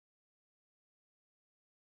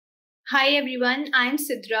Hi everyone, I'm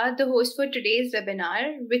Sidra, the host for today's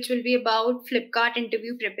webinar, which will be about Flipkart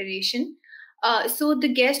interview preparation. So the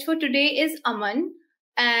guest for today is Aman,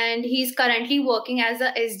 and he's currently working as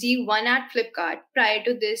a SD1 at Flipkart. Prior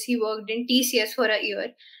to this, he worked in TCS for a year,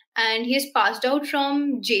 and he has passed out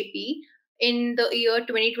from JP in the year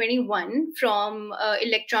 2021 from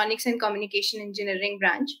Electronics and Communication Engineering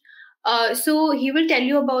branch. So he will tell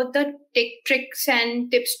you about the tricks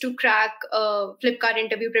and tips to crack Flipkart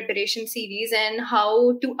interview preparation series and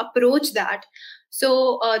how to approach that.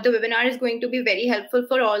 So the webinar is going to be very helpful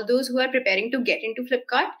for all those who are preparing to get into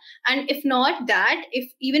Flipkart. And if not that,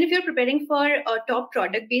 if you're preparing for top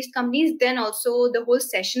product-based companies, then also the whole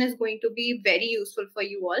session is going to be very useful for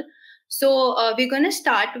you all. So we're going to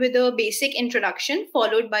start with a basic introduction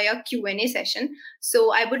followed by a Q&A session.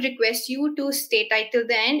 So I would request you to stay tight till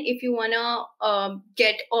the end if you want to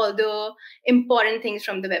get all the important things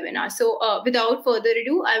from the webinar. So without further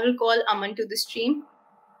ado, I will call Aman to the stream.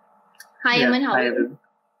 Hi, Aman. How are you?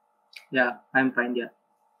 Yeah, I'm fine. Yeah.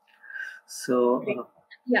 So.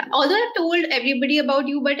 Yeah, although I've told everybody about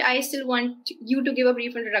you, but I still want you to give a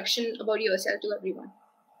brief introduction about yourself to everyone.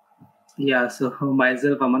 Yeah, so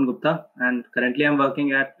myself, Aman Gupta, and currently I'm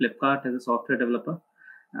working at Flipkart as a software developer.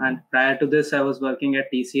 And prior to this, I was working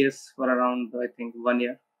at TCS for around, I think, 1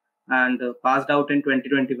 year, and passed out in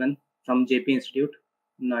 2021 from JP Institute,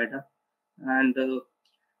 Noida. And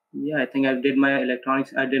yeah, I think I did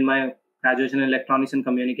my graduation in electronics and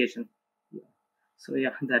communication. Yeah. So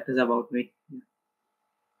yeah, that is about me.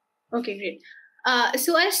 Okay, great.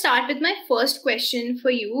 So I'll start with my first question for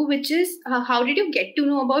you, which is how did you get to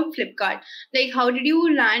know about Flipkart? Like, how did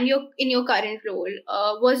you land in your current role?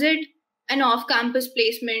 Was it an off-campus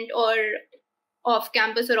placement or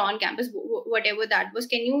off-campus or on-campus, whatever that was?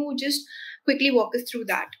 Can you just quickly walk us through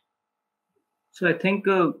that? So I think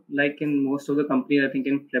like in most of the companies, I think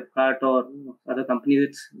in Flipkart or other companies,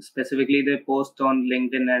 it's specifically they post on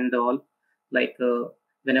LinkedIn and all, like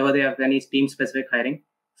whenever they have any team specific hiring.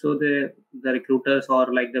 So the recruiters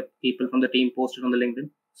or like the people from the team posted on the LinkedIn.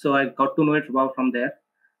 So I got to know it about from there.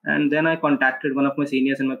 And then I contacted one of my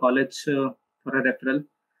seniors in my college for a referral.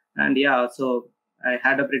 And yeah, so I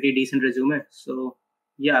had a pretty decent resume. So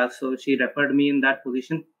yeah, so she referred me in that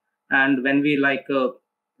position. And when we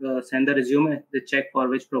send the resume, they check for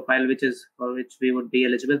which profile for which we would be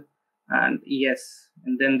eligible, and yes,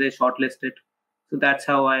 and then they shortlist it. So that's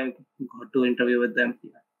how I got to interview with them.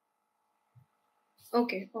 Yeah.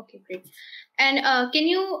 Okay, great. And can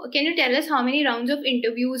you tell us how many rounds of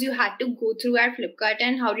interviews you had to go through at Flipkart,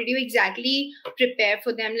 and how did you exactly prepare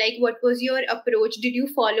for them? Like, what was your approach? Did you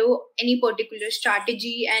follow any particular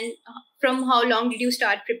strategy, and from how long did you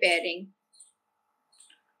start preparing?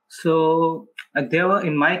 So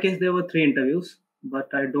in my case, there were 3 interviews, but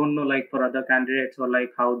I don't know like for other candidates or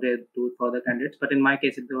like how they do it for other candidates. But in my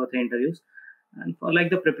case, there were 3 interviews. And for like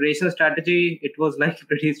the preparation strategy, it was like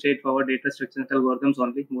pretty straightforward data structures and algorithms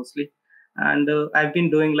only mostly. And I've been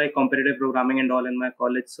doing like competitive programming and all in my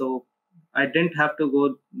college. So I didn't have to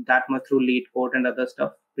go that much through lead code and other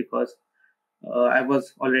stuff because I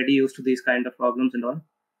was already used to these kind of problems and all.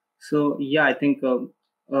 So yeah, I think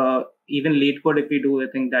even lead code, if we do, I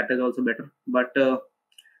think that is also better. But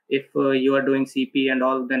if you are doing CP and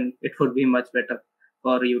all, then it would be much better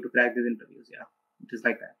for you to crack these interviews. Yeah, it is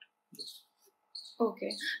like that.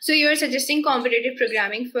 Okay, so you're suggesting competitive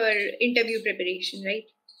programming for interview preparation, right?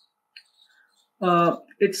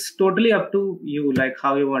 It's totally up to you, like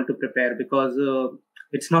how you want to prepare, because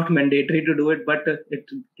it's not mandatory to do it, but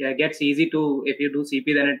it gets easy to, if you do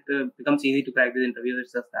CP, then it becomes easy to crack these interviews.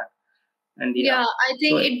 It's just that. And yeah, I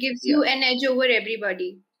think it gives you an edge over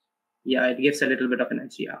everybody. Yeah, it gives a little bit of an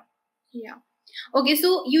edge. Yeah. Okay,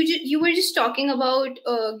 so you were just talking about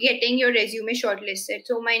getting your resume shortlisted.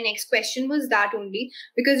 So my next question was that only,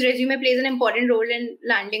 because resume plays an important role in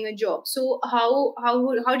landing a job. So how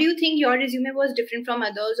do you think your resume was different from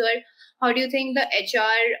others, or how do you think the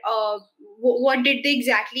HR what did they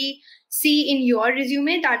exactly see in your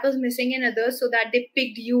resume that was missing in others, so that they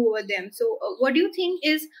picked you over them? So what do you think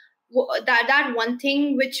is that one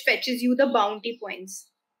thing which fetches you the bounty points?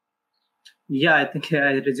 Yeah, I think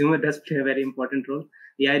resume does play a very important role.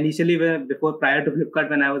 Yeah, initially prior to Flipkart,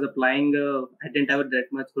 when I was applying, I didn't have that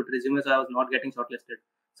much good resume, so I was not getting shortlisted.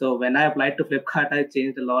 So when I applied to Flipkart, I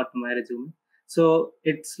changed a lot my resume. So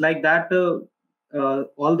it's like that.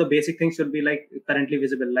 All the basic things should be like currently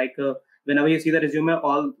visible. Like whenever you see the resume,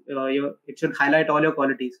 it should highlight all your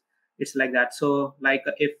qualities. It's like that. So like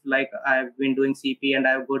if like I've been doing CP and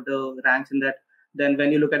I have good ranks in that, then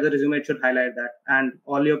when you look at the resume, it should highlight that. And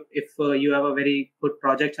if you have a very good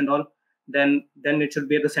projects and all, then it should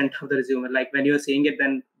be at the center of the resume. Like when you're saying it,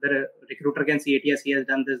 then the recruiter can see it. Yes, he has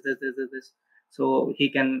done this. So he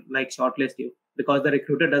can like shortlist you, because the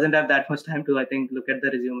recruiter doesn't have that much time to, I think, look at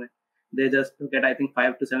the resume. They just look at, I think,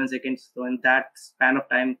 5 to 7 seconds. So in that span of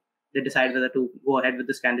time, they decide whether to go ahead with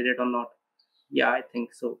this candidate or not. Yeah, I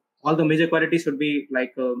think so. All the major qualities should be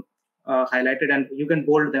like highlighted, and you can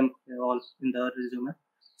bold them all in the resume.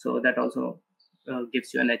 So that also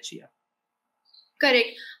gives you an edge here. Correct.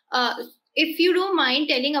 If you don't mind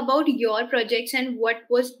telling about your projects and what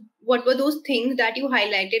were those things that you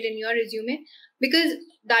highlighted in your resume, because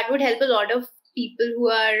that would help a lot of people who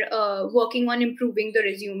are working on improving the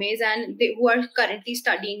resumes and who are currently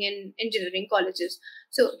studying in engineering colleges.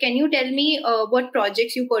 So can you tell me what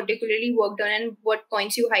projects you particularly worked on and what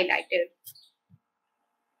points you highlighted?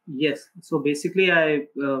 Yes. So basically, I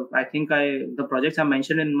think the projects I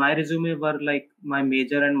mentioned in my resume were like my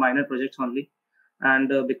major and minor projects only,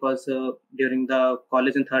 and because during the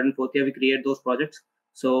college in third and fourth year we create those projects,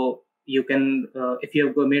 so you can if you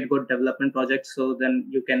have made good development projects, so then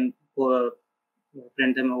you can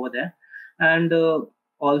print them over there, and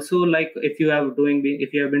also like if you have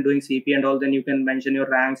been doing CP and all, then you can mention your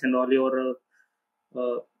ranks and all your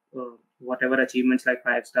uh, whatever achievements like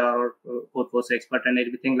 5 star or 446 expert and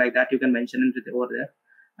everything like that, you can mention it over there.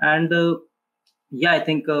 And yeah, I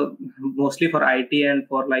think mostly for IT and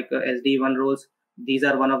for like SD1 roles, these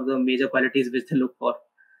are one of the major qualities which they look for.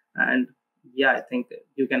 And yeah, I think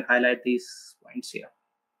you can highlight these points here.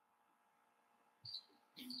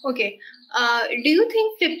 Okay. Do you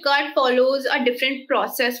think Flipkart follows a different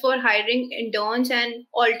process for hiring interns and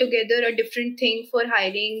altogether a different thing for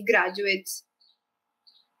hiring graduates?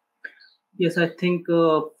 Yes, I think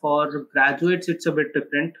for graduates it's a bit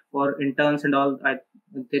different. For interns and all,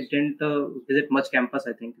 they didn't visit much campus.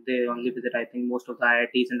 I think they only visit, I think, most of the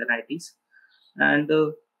IITs and the IITs. And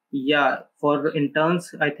yeah, for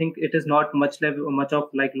interns, I think it is not much of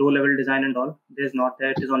like low level design and all. There's not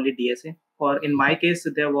that. It is only DSA. For in my case,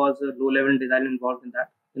 there was a low level design involved in that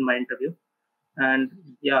in my interview. And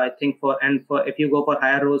yeah, I think for if you go for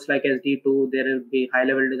higher roles like SD2, there will be high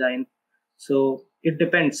level design. So it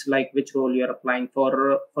depends like which role you're applying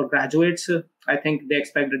for. For graduates, I think they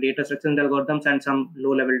expect the data structures and algorithms and some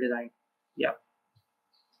low level design. Yeah.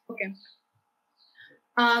 Okay.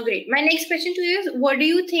 Great. My next question to you is, what do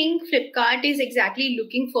you think Flipkart is exactly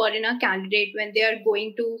looking for in a candidate when they are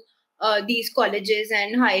going to these colleges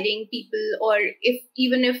and hiring people, or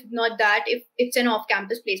if not that, if it's an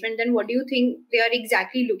off-campus placement, then what do you think they are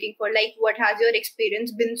exactly looking for? Like, what has your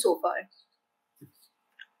experience been so far?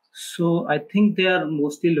 So I think they are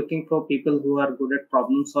mostly looking for people who are good at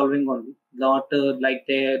problem solving only, not like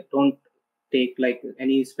they don't take like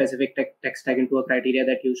any specific tech stack into a criteria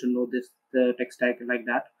that you should know this the tech stack like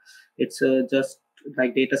that. It's just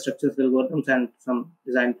like data structures, algorithms, and some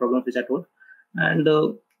design problems which I told. And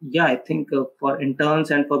yeah, I think for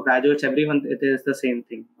interns and for graduates, everyone it is the same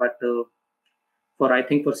thing. But for I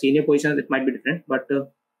think for senior positions it might be different. But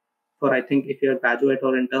for I think if you're a graduate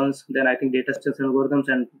or interns, then I think data structures, algorithms,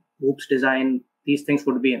 and hoops design, these things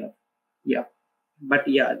would be enough. Yeah. But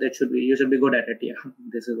yeah, that should be you should be good at it. Yeah.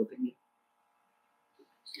 This is the thing.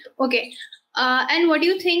 Okay. And what do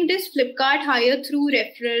you think, does Flipkart hire through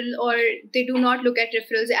referral, or they do not look at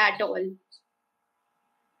referrals at all?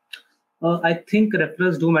 I think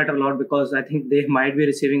referrals do matter a lot, because I think they might be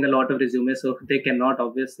receiving a lot of resumes, so they cannot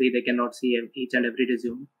see each and every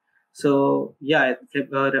resume. So yeah,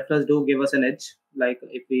 referrals do give us an edge. Like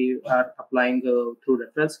if we are applying through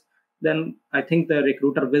referrals, then I think the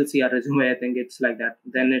recruiter will see our resume. I think it's like that.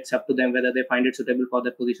 Then it's up to them whether they find it suitable for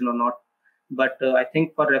the position or not. But I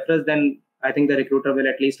think for referrals, then I think the recruiter will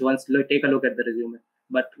at least once take a look at the resume.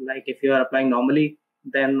 But like if you are applying normally,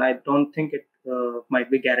 then I don't think it might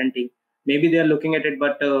be guaranteed. Maybe they are looking at it,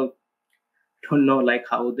 but don't know like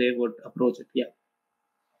how they would approach it. Yeah.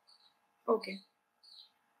 Okay.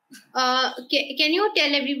 Can you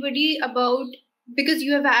tell everybody about, because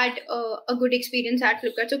you have had a good experience at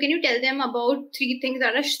Flipkart, so can you tell them about 3 things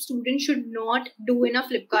that a student should not do in a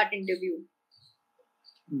Flipkart interview?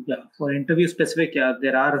 Yeah, for interview specific, yeah,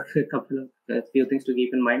 there are a few things to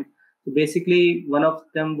keep in mind. So basically, one of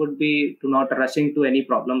them would be to not rushing to any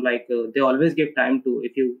problem. Like they always give time to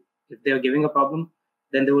if they are giving a problem,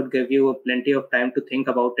 then they would give you plenty of time to think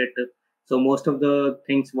about it. So most of the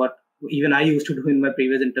things what even I used to do in my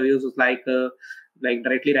previous interviews was like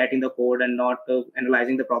directly writing the code and not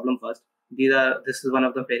analyzing the problem first. This is one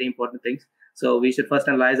of the very important things. So we should first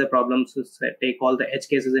analyze the problems, take all the edge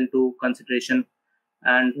cases into consideration,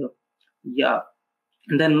 and yeah,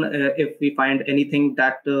 And then if we find anything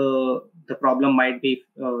that the problem might be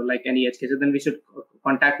like any edge cases, then we should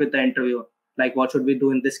contact with the interviewer, like what should we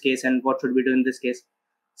do in this case and what should we do in this case.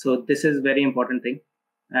 So this is very important thing.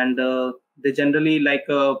 And they generally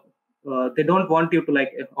they don't want you to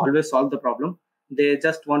like always solve the problem. They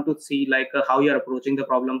just want to see like how you're approaching the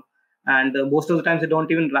problem. And most of the times they don't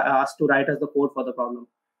even ask to write us the code for the problem.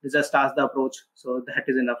 They just ask the approach. So that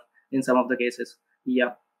is enough in some of the cases.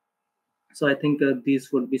 Yeah. So I think these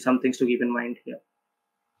would be some things to keep in mind here.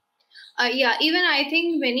 Yeah, even I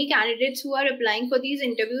think many candidates who are applying for these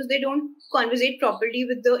interviews, they don't conversate properly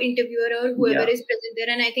with the interviewer or whoever is present there,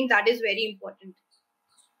 and I think that is very important.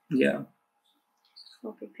 Yeah.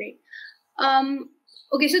 Okay, great.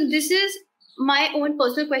 Okay, so this is my own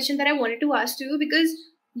personal question that I wanted to ask to you, because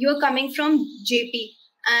you're coming from JP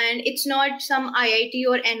and it's not some IIT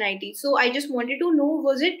or NIT. So I just wanted to know,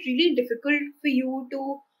 was it really difficult for you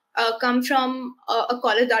to come from a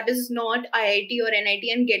college that is not IIT or NIT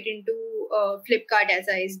and get into Flipkart as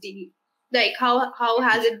ISD? Like, how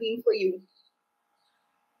has it been for you?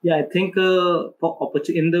 Yeah, I think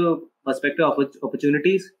in the perspective of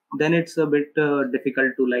opportunities, then it's a bit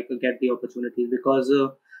difficult to like get the opportunities, because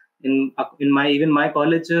in my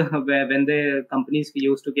college, when the companies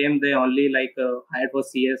used to came, they only like hired for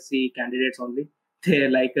CSC candidates only. They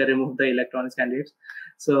like remove the electronics candidates.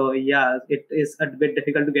 So yeah, it is a bit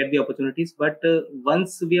difficult to get the opportunities. But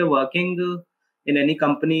once we are working in any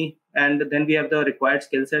company and then we have the required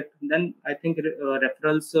skill set, then I think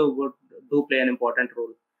referrals would do play an important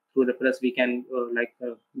role. Through referrals we can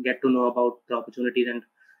get to know about the opportunities, and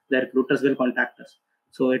the recruiters will contact us.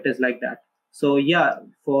 So it is like that. So yeah,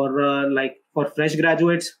 for fresh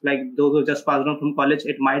graduates, like those who just passed on from college,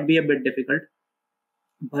 it might be a bit difficult,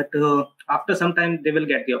 but after some time they will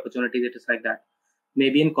get the opportunities. It is like that.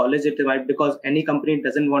 Maybe in college it might, because any company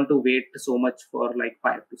doesn't want to wait so much for like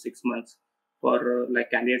 5 to 6 months for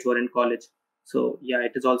like candidates who are in college. So yeah,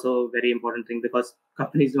 it is also a very important thing, because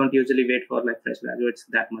companies don't usually wait for like fresh graduates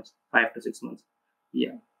that much, 5 to 6 months.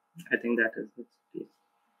 Yeah, I think that is it. Yeah.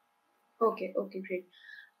 Okay, great.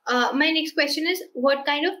 My next question is, what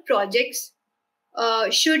kind of projects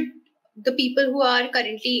should the people who are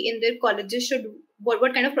currently in their colleges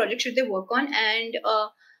what kind of projects should they work on, and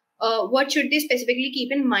what should they specifically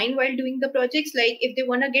keep in mind while doing the projects? Like, if they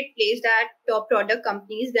want to get placed at top product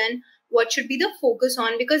companies, then what should be the focus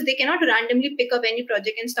on? Because they cannot randomly pick up any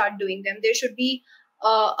project and start doing them. There should be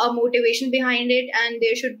a motivation behind it, and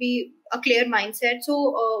there should be a clear mindset.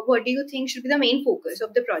 So what do you think should be the main focus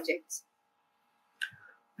of the projects?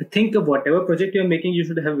 I think of whatever project you're making, you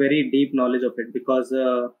should have very deep knowledge of it, because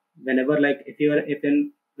whenever like if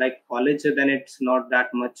in like college, then it's not that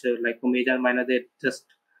much like for major and minor, they just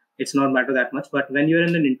it's not matter that much. But when you're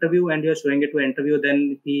in an interview and you're showing it to an interview,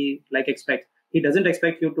 then he doesn't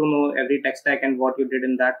expect you to know every tech stack and what you did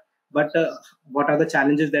in that. But what are the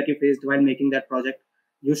challenges that you faced while making that project?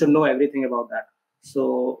 You should know everything about that.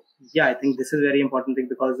 So yeah, I think this is very important thing,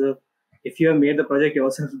 because if you have made the project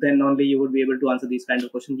yourself, then only you would be able to answer these kind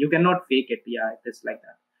of questions. You cannot fake it. Yeah, it is like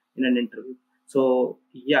that in an interview. So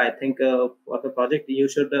yeah, I think for the project, you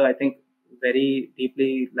should, I think, very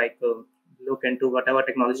deeply look into whatever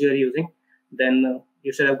technology you're using. Then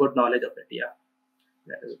you should have good knowledge of it. Yeah,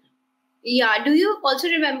 that is it. Yeah. Do you also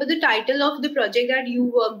remember the title of the project that you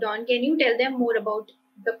worked on? Can you tell them more about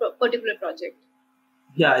the particular project?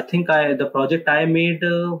 Yeah, I think the project I made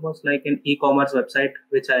was like an e-commerce website,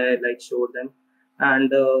 which I like showed them,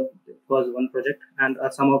 and it was one project. And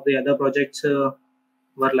some of the other projects were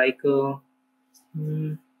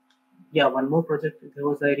yeah, one more project. There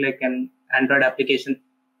was like an Android application.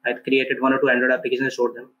 I created one or two Android applications and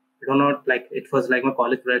showed them. I don't know, like it was like my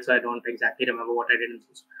college project, so I don't exactly remember what I did.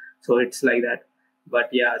 So it's like that. But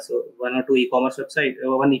yeah, so one e-commerce website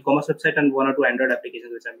and one or two Android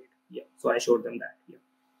applications which I made. Yeah, so I showed them that. Yeah.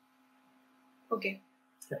 Okay.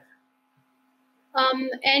 Yeah.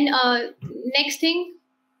 And next thing,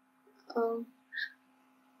 uh,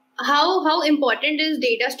 how important is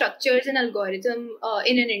data structures and algorithm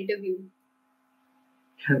in an interview?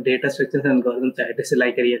 Data structures and algorithms, that is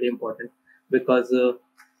like really important, because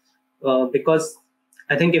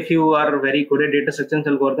I think if you are very good at data structures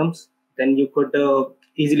and algorithms, then you could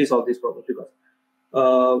easily solve these problems, because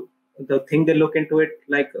uh, the thing they look into it,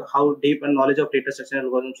 like how deep a knowledge of data structure and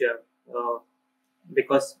algorithms you have.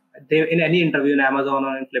 Because they, in any interview in Amazon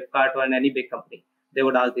or in Flipkart or in any big company, they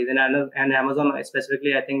would ask these. And Amazon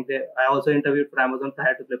specifically, I think I also interviewed for Amazon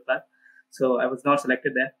prior to Flipkart, so I was not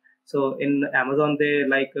selected there. So in Amazon, they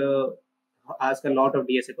ask a lot of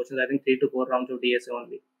DSA questions. I think 3 to 4 rounds of DSA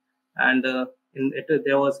only, and in it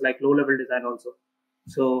there was like low level design also.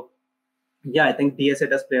 So yeah, I think DSA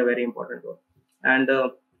does play a very important role, and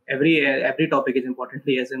every topic is important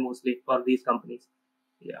DSA mostly for these companies.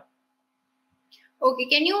 Yeah. Okay,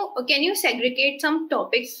 can you segregate some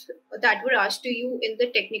topics that were asked to you in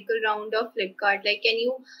the technical round of Flipkart? Like, can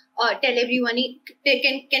you tell everyone?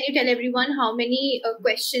 Can you tell everyone how many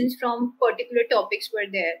questions from particular topics were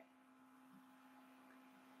there?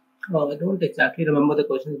 I don't exactly remember the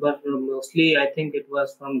questions, but mostly I think it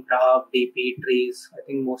was from graph, DP, trees. I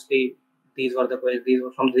think mostly these were the questions. These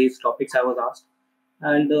were from these topics I was asked,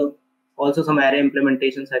 and also some array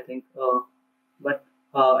implementations. I think, but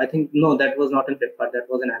I think no, that was not in Flipkart. That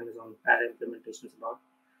was in Amazon array implementations about.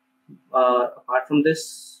 Apart from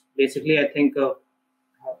this, basically, I think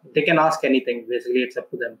they can ask anything. Basically, it's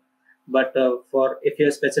up to them. But for if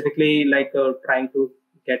you're specifically like trying to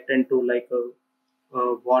get into like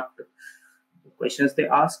what questions they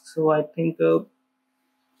ask, so I think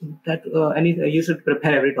that any you should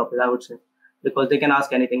prepare every topic. I would say because they can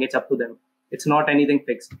ask anything. It's up to them. It's not anything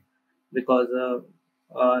fixed because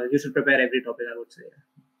you should prepare every topic. I would say.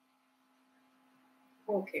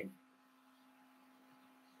 Okay.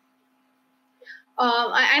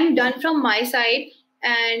 I'm done from my side,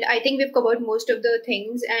 and I think we've covered most of the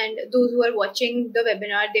things. And those who are watching the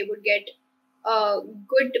webinar, they would get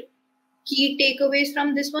good key takeaways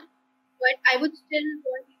from this one. But I would still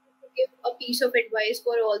want you to give a piece of advice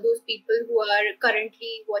for all those people who are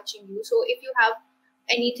currently watching you. So if you have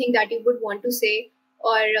anything that you would want to say,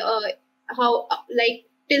 or how, like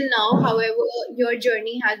till now, however your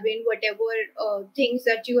journey has been, whatever things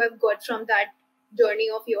that you have got from that journey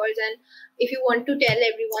of yours, and if you want to tell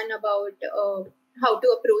everyone about how to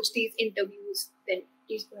approach these interviews, then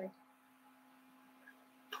please go ahead.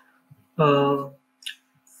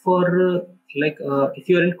 For if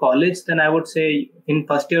you're in college, then I would say in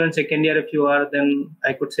first year and second year, if you are, then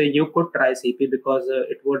I could say you could try CP because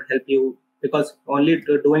it would help you. Because only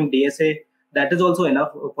doing DSA, that is also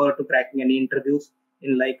enough for to cracking any interviews.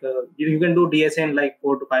 In you can do DSA in like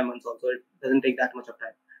 4 to 5 months. Also, it doesn't take that much of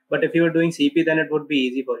time. But if you are doing CP, then it would be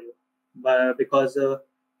easy for you, because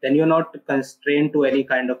then you're not constrained to any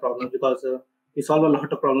kind of problem because. You solve a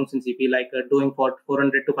lot of problems in CP, like doing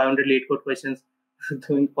 400 to 500 lead code questions,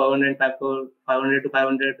 doing 500 to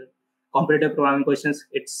 500 competitive programming questions.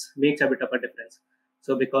 It makes a bit of a difference.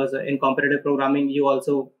 So because in competitive programming, you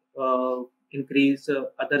also increase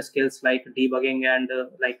other skills like debugging and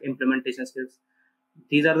like implementation skills.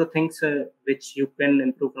 These are the things which you can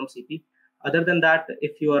improve from CP. Other than that,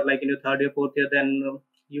 if you are like in your third year, fourth year, then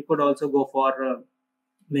you could also go for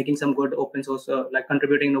making some good open source, like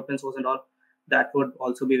contributing in open source and all. That would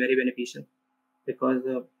also be very beneficial because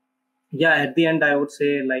yeah, at the end I would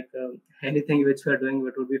say like anything which we're doing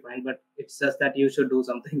it would be fine, but it's just that you should do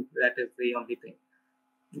something. That is the only thing.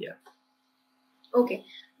 Yeah. Okay,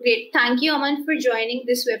 great. Thank you, Aman, for joining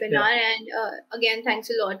this webinar. Yeah. And again, thanks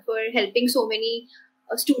a lot for helping so many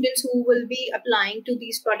students who will be applying to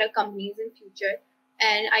these product companies in future.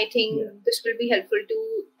 And I think this will be helpful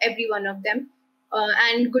to every one of them.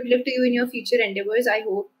 And good luck to you in your future endeavors. I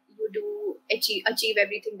hope you do achieve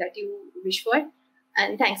everything that you wish for.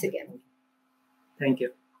 And thanks again. Thank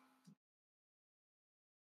you.